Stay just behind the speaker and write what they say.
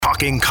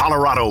Talking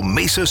Colorado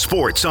Mesa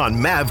sports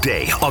on Mav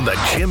Day on the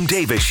Jim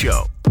Davis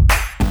Show.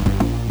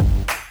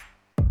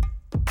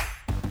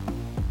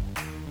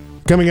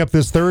 Coming up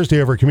this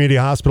Thursday over at Community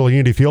Hospital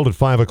Unity Field at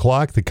 5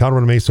 o'clock, the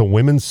Colorado Mesa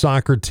women's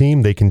soccer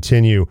team, they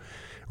continue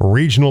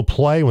regional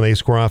play when they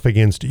square off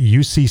against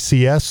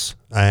UCCS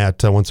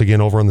at once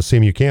again over on the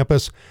CMU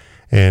campus.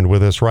 And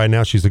with us right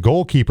now, she's the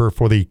goalkeeper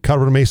for the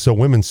Colorado Mesa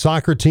women's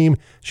soccer team.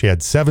 She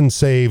had 7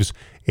 saves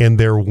in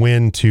their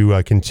win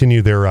to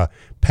continue their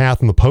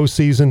path in the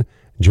postseason.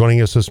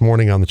 Joining us this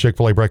morning on the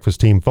Chick-fil-A Breakfast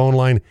Team phone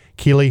line,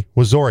 Keeley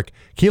Wieczorek.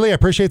 Keeley, I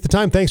appreciate the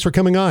time. Thanks for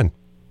coming on.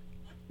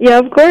 Yeah,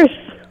 of course.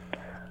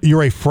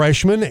 You're a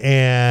freshman,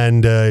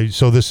 and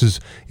so this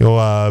is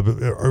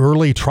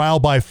early trial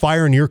by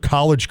fire in your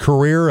college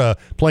career,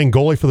 playing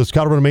goalie for this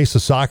Colorado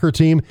Mesa soccer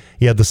team.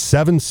 You had the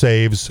 7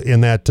 saves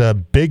in that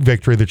big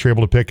victory that you're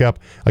able to pick up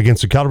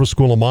against the Colorado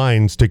School of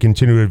Mines to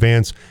continue to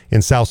advance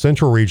in South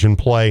Central Region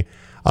play.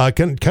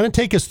 Can kind of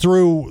take us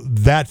through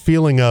that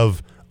feeling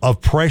of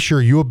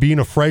pressure, you being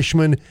a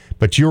freshman,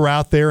 but you're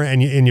out there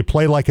and you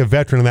play like a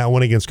veteran in that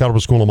one against Colorado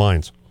School of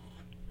Mines.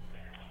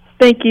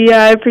 Thank you.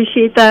 Yeah, I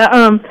appreciate that.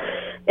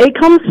 It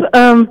comes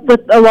with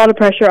a lot of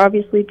pressure,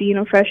 obviously, being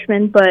a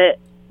freshman, but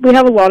we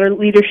have a lot of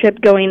leadership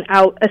going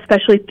out,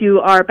 especially through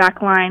our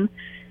back line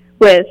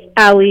with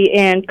Allie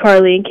and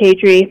Carly and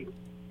Kadri.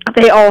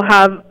 They all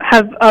have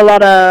a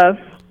lot of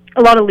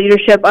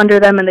leadership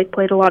under them, and they've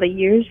played a lot of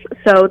years,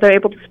 so they're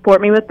able to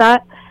support me with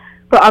that.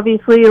 But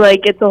obviously,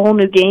 it's a whole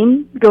new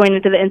game going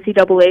into the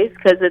NCAAs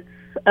because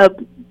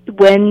it's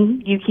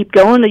when you keep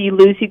going or you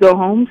lose, you go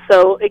home.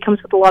 So it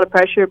comes with a lot of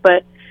pressure,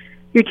 but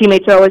your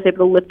teammates are always able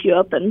to lift you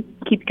up and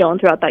keep you going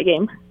throughout that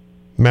game.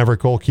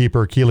 Maverick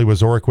goalkeeper Keeley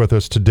Wieczorek with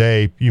us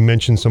today. You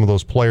mentioned some of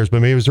those players, but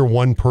maybe is there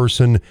one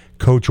person,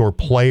 coach or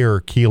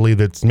player, Keeley,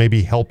 that's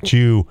maybe helped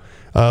you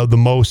the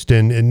most,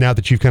 and now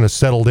that you've kind of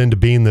settled into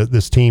being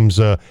this team's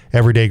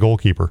everyday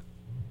goalkeeper?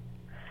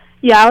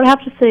 Yeah, I would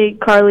have to say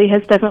Carly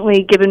has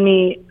definitely given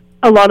me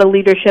a lot of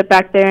leadership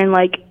back there, and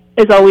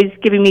is always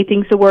giving me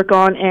things to work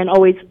on and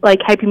always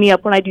hyping me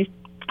up when I do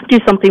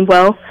something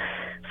well.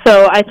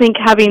 So I think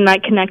having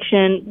that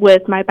connection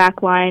with my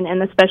back line,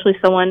 and especially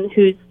someone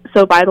who's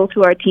so vital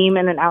to our team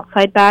and an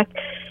outside back,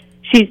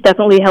 she's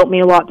definitely helped me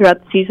a lot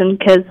throughout the season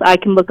because I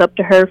can look up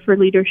to her for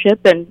leadership,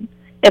 and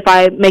if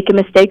I make a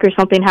mistake or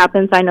something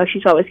happens, I know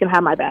she's always going to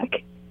have my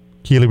back.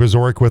 Keeley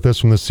Wieczorek with us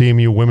from the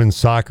CMU women's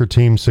soccer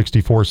team,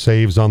 64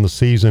 saves on the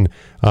season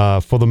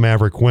for the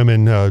Maverick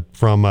women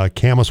from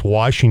Camas,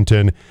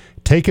 Washington.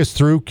 Take us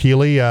through,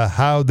 Keeley,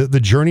 how the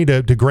journey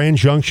to Grand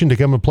Junction to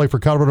come and play for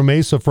Colorado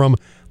Mesa from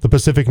the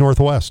Pacific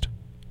Northwest.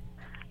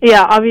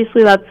 Yeah,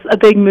 obviously that's a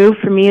big move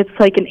for me. It's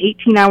like an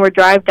 18-hour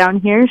drive down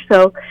here,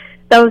 so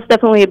that was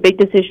definitely a big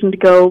decision to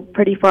go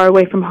pretty far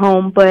away from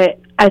home. But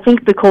I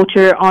think the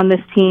culture on this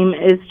team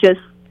is just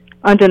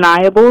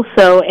undeniable.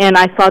 And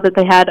I saw that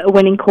they had a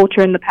winning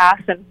culture in the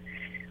past, and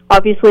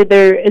obviously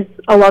there is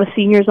a lot of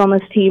seniors on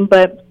this team,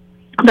 but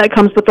that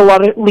comes with a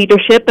lot of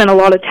leadership and a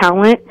lot of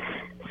talent.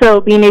 So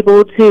being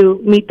able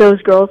to meet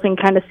those girls and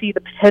kind of see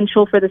the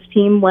potential for this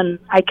team when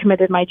I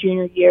committed my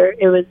junior year,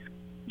 it was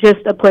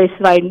just a place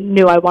that I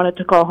knew I wanted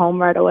to call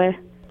home right away.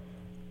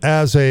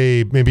 As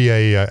maybe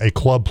a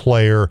club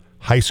player,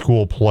 high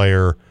school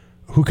player,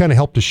 who kind of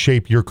helped to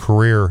shape your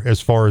career as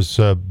far as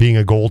being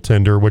a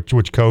goaltender?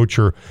 Which coach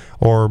or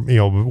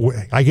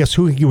I guess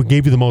who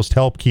gave you the most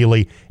help,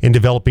 Keeley, in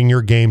developing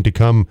your game to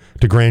come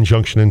to Grand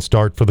Junction and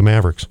start for the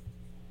Mavericks?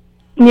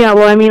 Yeah,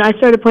 well, I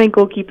started playing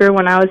goalkeeper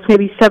when I was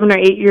maybe 7 or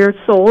 8 years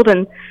old,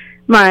 and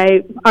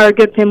our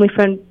good family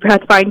friend,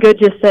 Pat Finegood,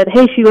 just said,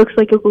 hey, she looks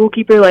like a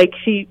goalkeeper.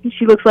 She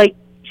looks like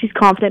she's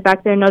confident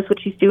back there, knows what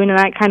she's doing, and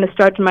that kind of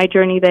started my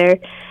journey there.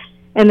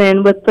 And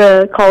then with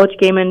the college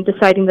game and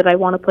deciding that I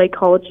want to play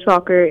college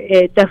soccer,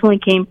 it definitely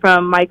came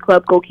from my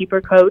club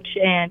goalkeeper coach,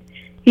 and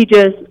he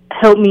just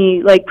helped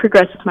me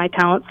progress with my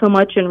talent so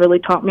much and really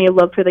taught me a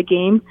love for the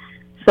game.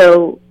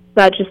 So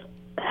that just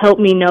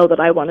helped me know that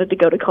I wanted to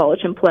go to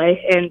college and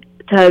play, and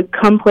to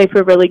come play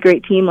for a really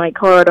great team like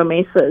Colorado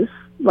Mesa's,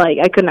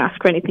 I couldn't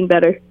ask for anything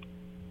better.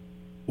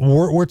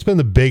 What's been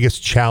the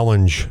biggest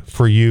challenge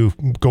for you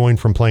going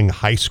from playing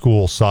high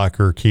school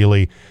soccer,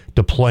 Keeley,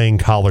 to playing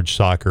college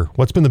soccer?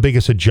 What's been the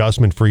biggest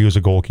adjustment for you as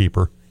a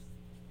goalkeeper?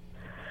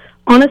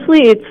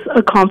 Honestly, it's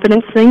a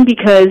confidence thing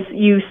because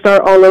you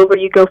start all over.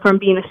 You go from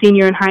being a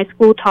senior in high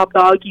school, top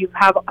dog, you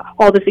have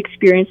all this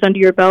experience under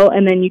your belt,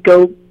 and then you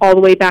go all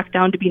the way back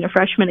down to being a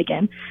freshman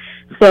again.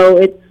 So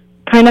it's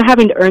kind of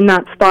having to earn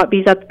that spot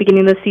because at the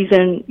beginning of the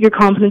season, your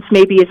confidence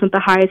maybe isn't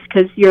the highest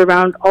because you're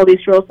around all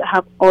these girls that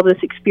have all this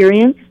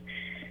experience.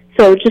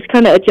 So just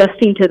kind of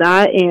adjusting to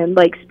that and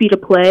speed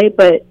of play,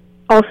 but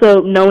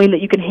also knowing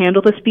that you can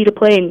handle the speed of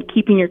play and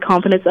keeping your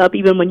confidence up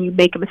even when you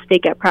make a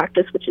mistake at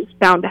practice, which is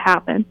bound to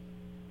happen.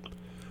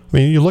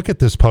 You look at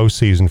this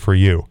postseason for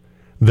you,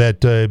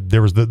 that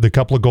there was the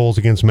couple of goals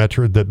against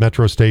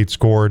Metro State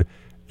scored,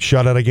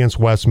 shutout against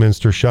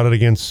Westminster, shutout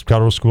against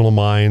Colorado School of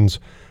Mines.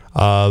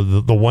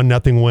 the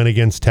 1-0 win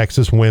against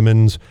Texas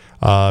Women's,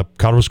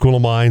 Colorado School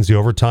of Mines, the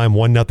overtime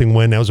 1-0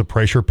 win. That was a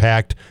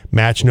pressure-packed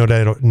match, no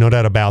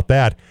doubt about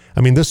that.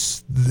 I mean,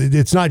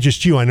 it's not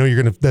just you. I know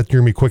you're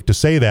gonna be quick to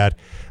say that,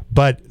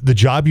 but the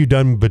job you've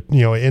done,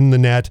 in the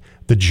net,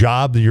 the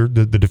job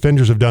that the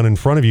defenders have done in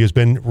front of you has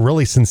been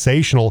really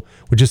sensational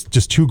with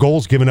just 2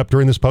 goals given up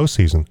during this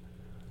postseason.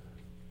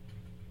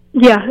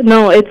 Yeah,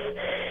 no, it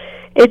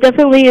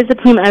definitely is a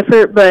team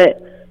effort,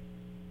 but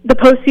the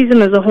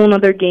postseason is a whole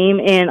other game,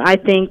 and I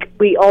think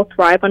we all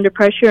thrive under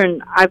pressure,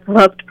 and I've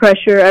loved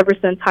pressure ever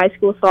since high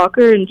school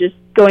soccer, and just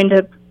going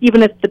to,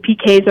 even if the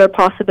PKs are a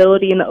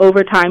possibility in the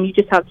overtime, you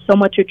just have so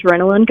much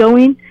adrenaline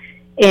going,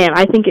 and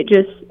I think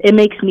it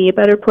makes me a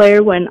better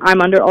player when I'm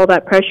under all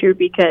that pressure,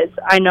 because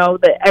I know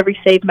that every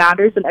save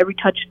matters and every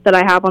touch that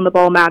I have on the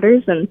ball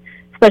matters, and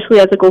especially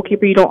as a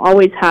goalkeeper, you don't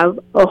always have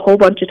a whole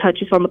bunch of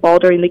touches on the ball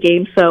during the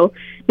game, so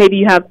maybe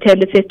you have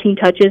 10 to 15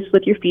 touches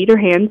with your feet or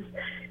hands,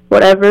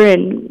 whatever,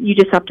 and you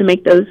just have to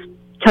make those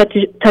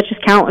touches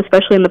count,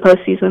 especially in the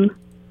postseason.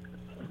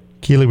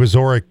 Keeley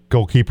Wieczorek,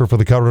 goalkeeper for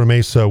the Colorado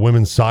Mesa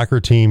women's soccer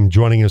team,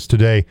 joining us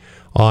today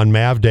on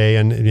Mav Day,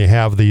 and you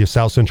have the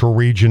South Central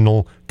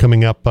Regional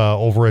coming up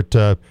over at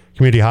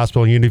Community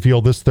Hospital in Unity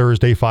Field this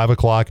Thursday, 5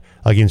 o'clock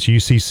against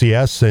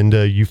UCCS, and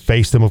you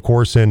faced them, of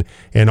course, in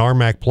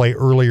RMAC play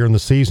earlier in the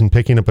season,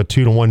 picking up a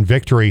 2-1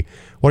 victory.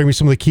 What are going to be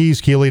some of the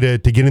keys, Keeley, to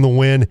getting the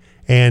win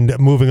and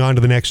moving on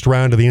to the next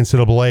round of the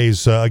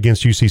NCAAs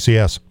against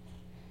UCCS?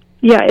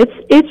 Yeah,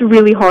 it's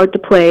really hard to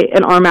play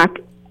an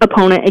RMAC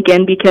opponent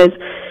again, because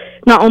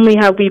not only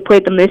have we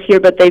played them this year,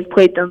 but they've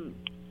played them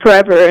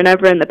forever and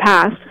ever in the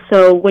past.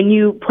 So when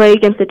you play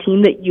against a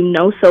team that you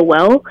know so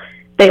well,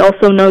 they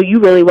also know you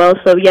really well.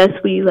 So yes,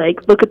 we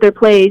look at their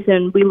plays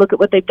and we look at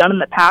what they've done in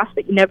the past,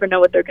 but you never know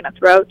what they're going to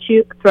throw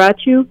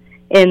at you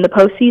in the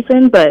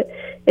postseason. But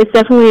it's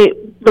definitely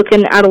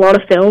looking at a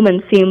lot of film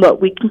and seeing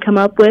what we can come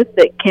up with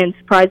that can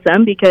surprise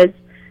them, because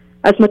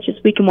as much as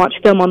we can watch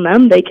film on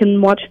them, they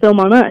can watch film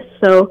on us.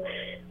 So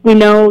we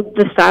know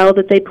the style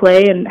that they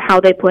play and how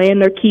they play, and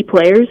they're key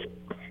players.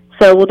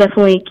 So we'll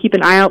definitely keep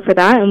an eye out for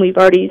that, and we've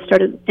already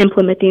started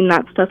implementing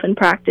that stuff in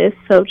practice.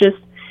 So just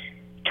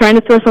trying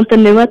to throw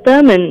something new at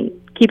them and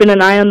keeping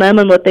an eye on them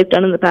and what they've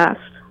done in the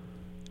past.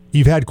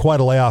 You've had quite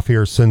a layoff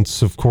here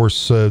since, of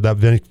course,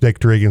 that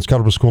victory against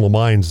Colorado School of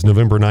Mines.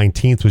 November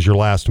 19th was your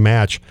last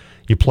match.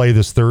 You play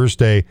this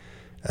Thursday.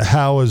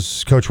 How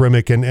has Coach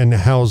Remick and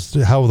how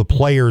the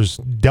players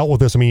dealt with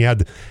this? I mean, you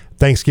had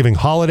Thanksgiving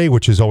holiday,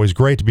 which is always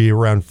great to be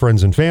around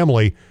friends and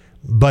family,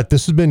 but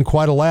this has been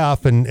quite a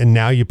laugh, and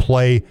now you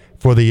play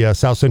for the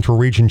South Central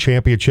Region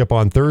Championship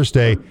on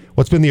Thursday.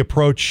 What's been the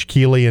approach,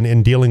 Keeley,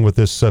 in dealing with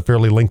this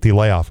fairly lengthy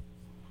layoff?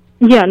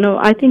 Yeah, no,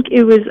 I think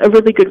it was a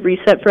really good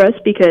reset for us,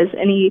 because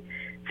any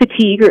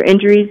fatigue or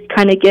injuries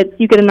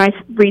you get a nice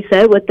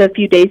reset with the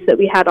few days that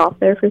we had off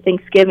there for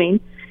Thanksgiving.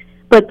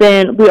 But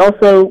then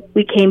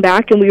we came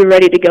back and we were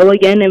ready to go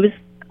again. It was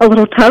a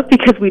little tough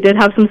because we did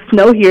have some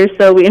snow here,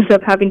 so we ended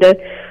up having to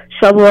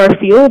shovel our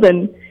field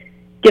and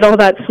get all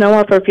that snow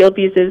off our field,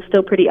 because it was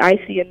still pretty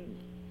icy. And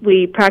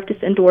we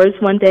practiced indoors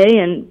one day,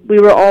 and we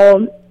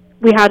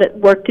had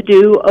work to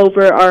do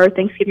over our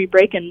Thanksgiving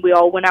break, and we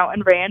all went out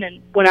and ran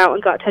and went out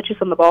and got touches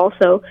on the ball.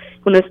 So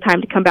when it was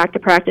time to come back to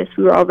practice,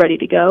 we were all ready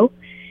to go.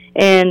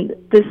 And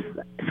this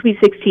Sweet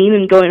 16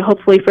 and going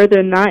hopefully further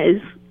than that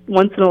is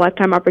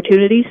once-in-a-lifetime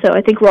opportunity. So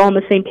I think we're all on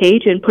the same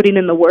page and putting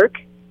in the work.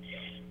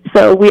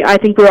 So I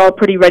think we're all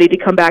pretty ready to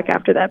come back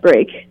after that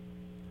break.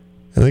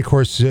 And of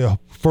course,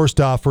 first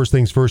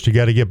things first, you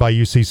got to get by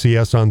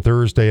UCCS on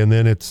Thursday, and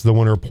then it's the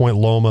winner of Point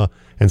Loma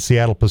and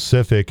Seattle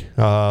Pacific.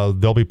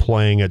 They'll be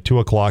playing at 2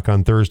 o'clock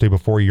on Thursday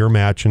before your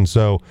match, and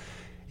so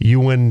you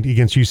win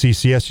against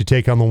UCCS, you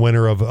take on the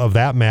winner of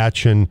that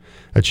match and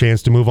a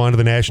chance to move on to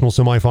the national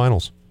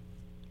semifinals.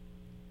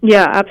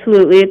 Yeah,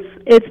 absolutely.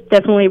 It's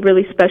definitely a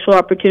really special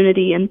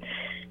opportunity, and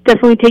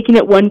definitely taking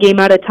it one game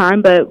at a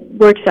time, but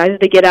we're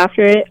excited to get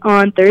after it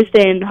on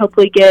Thursday and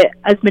hopefully get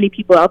as many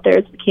people out there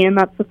as we can.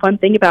 That's the fun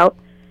thing about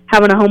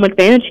having a home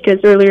advantage, because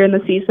earlier in the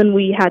season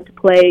we had to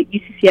play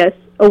UCCS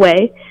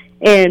away,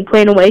 and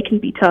playing away can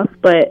be tough,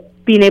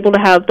 but being able to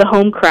have the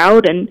home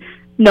crowd and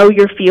know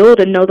your field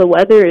and know the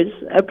weather is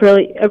a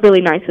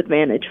really nice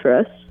advantage for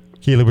us.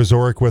 Keeley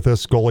Wieczorek with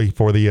us, goalie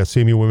for the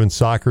CMU women's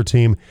soccer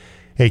team.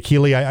 Hey,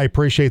 Keeley, I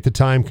appreciate the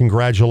time.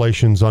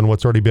 Congratulations on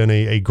what's already been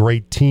a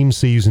great team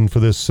season for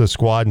this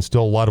squad, and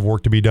still a lot of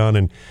work to be done,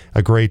 and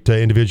a great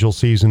individual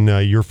season,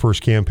 your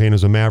first campaign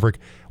as a Maverick.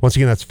 Once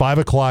again, that's 5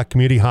 o'clock,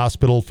 Community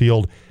Hospital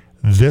Field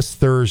this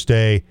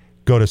Thursday.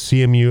 Go to the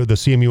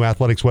CMU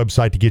Athletics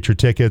website to get your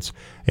tickets,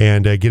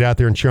 and get out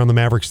there and cheer on the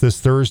Mavericks this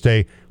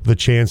Thursday with a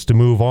chance to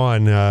move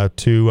on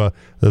to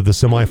the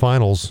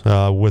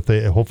semifinals with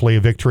hopefully a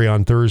victory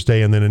on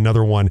Thursday, and then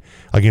another one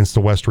against the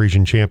West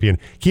Region champion.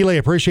 Keeley, I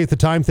appreciate the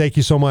time. Thank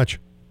you so much.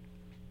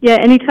 Yeah,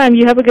 anytime.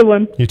 You have a good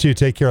one. You too.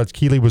 Take care. That's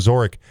Keeley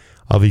Wieczorek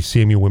of the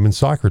CMU women's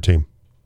soccer team.